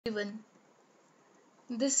everyone.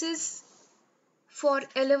 This is for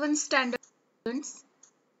 11th standard students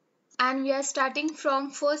and we are starting from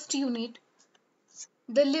first unit,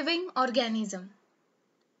 the living organism.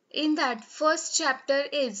 In that first chapter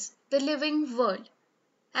is the living world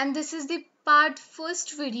and this is the part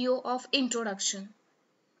first video of introduction.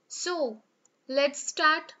 So, let's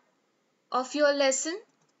start of your lesson.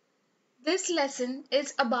 This lesson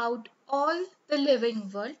is about all the living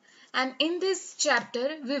world and in this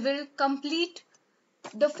chapter we will complete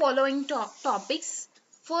the following topics.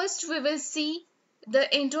 First, we will see the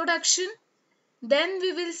introduction, then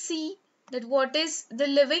we will see that what is the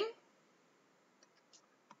living.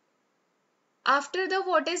 After the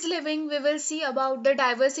what is living, we will see about the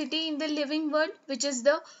diversity in the living world, which is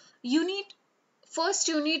the unit, first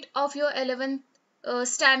unit of your 11th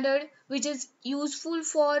standard, which is useful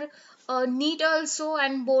for NEET also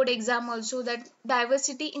and board exam also, that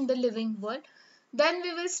diversity in the living world. Then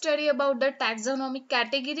we will study about the taxonomic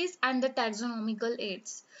categories and the taxonomical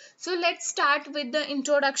aids. So let's start with the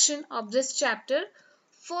introduction of this chapter.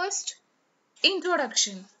 First,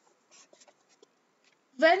 introduction.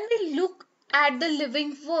 When we look at the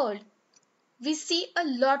living world, we see a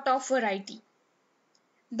lot of variety.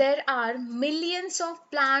 There are millions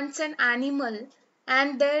of plants and animals,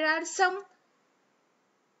 and there are some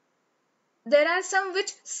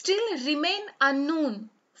which still remain unknown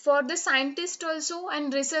for the scientists also,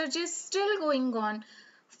 and research is still going on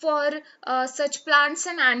for such plants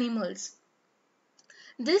and animals.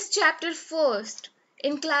 This chapter first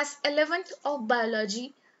in class 11th of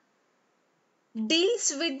biology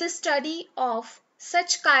deals with the study of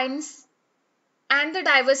such kinds and the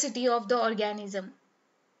diversity of the organism.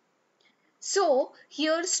 So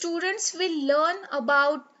here students will learn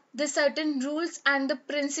about the certain rules and the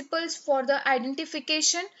principles for the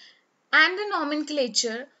identification and the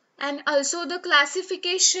nomenclature and also the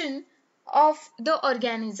classification of the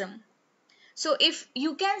organism. So if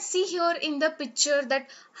you can see here in the picture that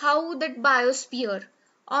how that biosphere,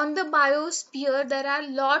 on the biosphere there are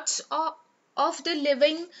lots of the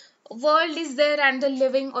living world is there and the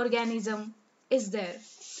living organism is there.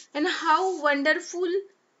 And how wonderful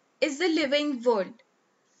is the living world.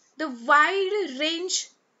 The wide range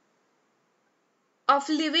of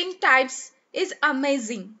living types is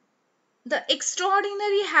amazing. The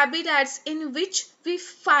extraordinary habitats in which we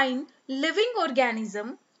find living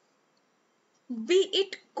organisms, be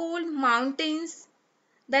it cold mountains,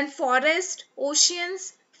 then forest,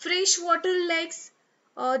 oceans, freshwater lakes,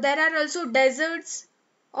 there are also deserts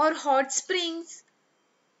or hot springs,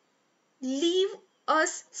 leave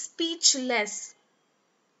us speechless.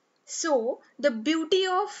 So, the beauty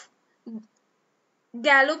of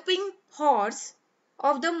galloping horse,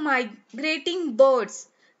 of the migrating birds,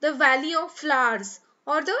 the valley of flowers,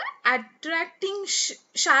 or the attracting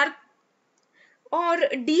shark or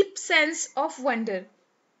deep sense of wonder.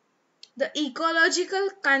 The ecological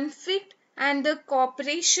conflict and the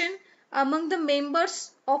cooperation among the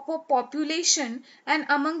members of a population and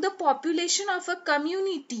among the population of a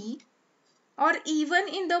community, or even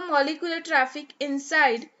in the molecular traffic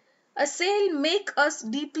inside a cell, make us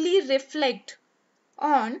deeply reflect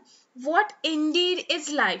on what indeed is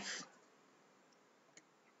life.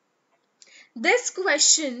 This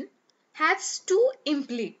question has two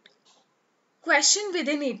implicit questions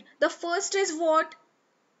within it. The first is what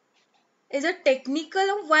is a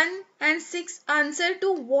technical one and six answer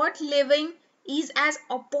to what living is as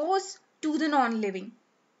opposed to the non-living.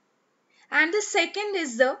 And the second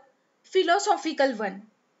is the philosophical one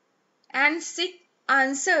and six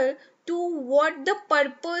answer to what the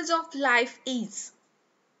purpose of life is.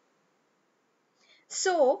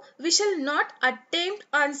 So we shall not attempt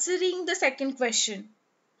answering the second question.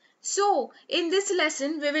 So in this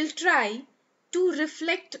lesson we will try to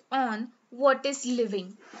reflect on what is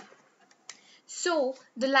living. So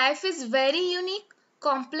the life is very unique,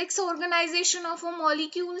 complex organization of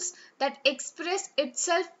molecules that express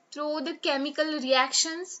itself through the chemical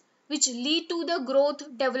reactions which lead to the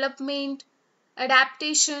growth, development,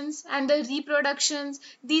 adaptations and the reproductions.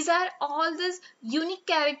 These are all the unique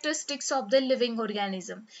characteristics of the living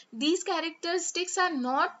organism. These characteristics are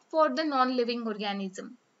not for the non-living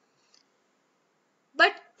organism.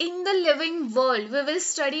 But in the living world, we will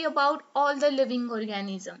study about all the living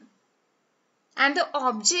organism and the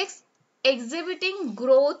objects exhibiting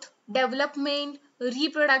growth, development,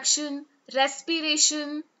 reproduction,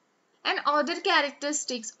 respiration and other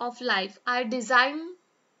characteristics of life are designed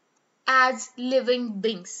as living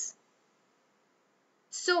beings.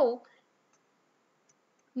 So,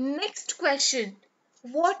 next question,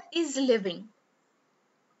 what is living?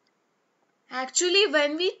 Actually,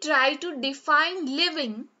 when we try to define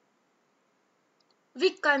living, we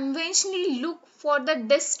conventionally look for the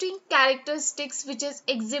distinct characteristics which is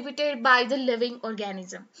exhibited by the living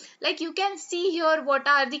organism. Like you can see here what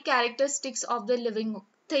are the characteristics of the living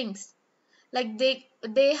things. Like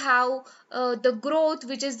they have the growth,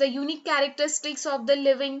 which is the unique characteristics of the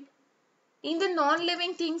living. In the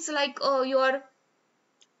non-living things like your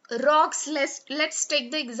rocks, let's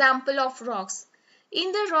take the example of rocks. In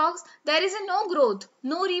the rocks there is a no growth,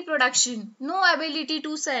 no reproduction, no ability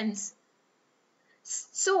to sense.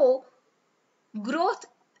 So growth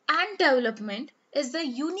and development is the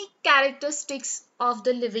unique characteristics of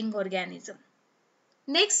the living organism.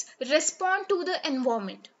 Next, respond to the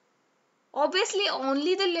environment. Obviously,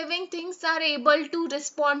 only the living things are able to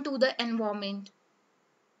respond to the environment.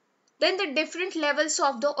 Then the different levels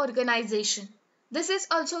of the organization. This is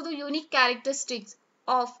also the unique characteristics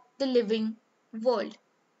of the living world.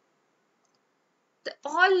 The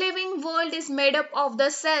all living world is made up of the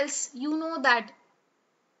cells, you know that,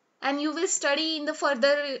 and you will study in the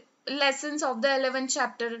further lessons of the 11th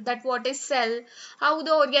chapter that what is cell, how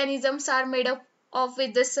the organisms are made up of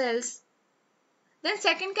with the cells. Then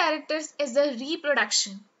second characters is the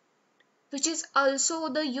reproduction, which is also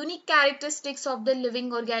the unique characteristics of the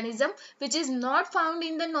living organism, which is not found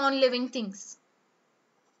in the non-living things.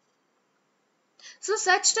 So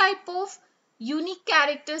such type of unique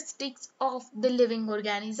characteristics of the living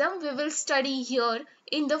organism we will study here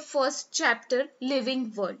in the first chapter,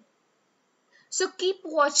 living world. So keep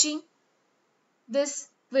watching this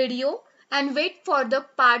video and wait for the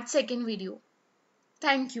part second video.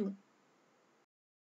 Thank you.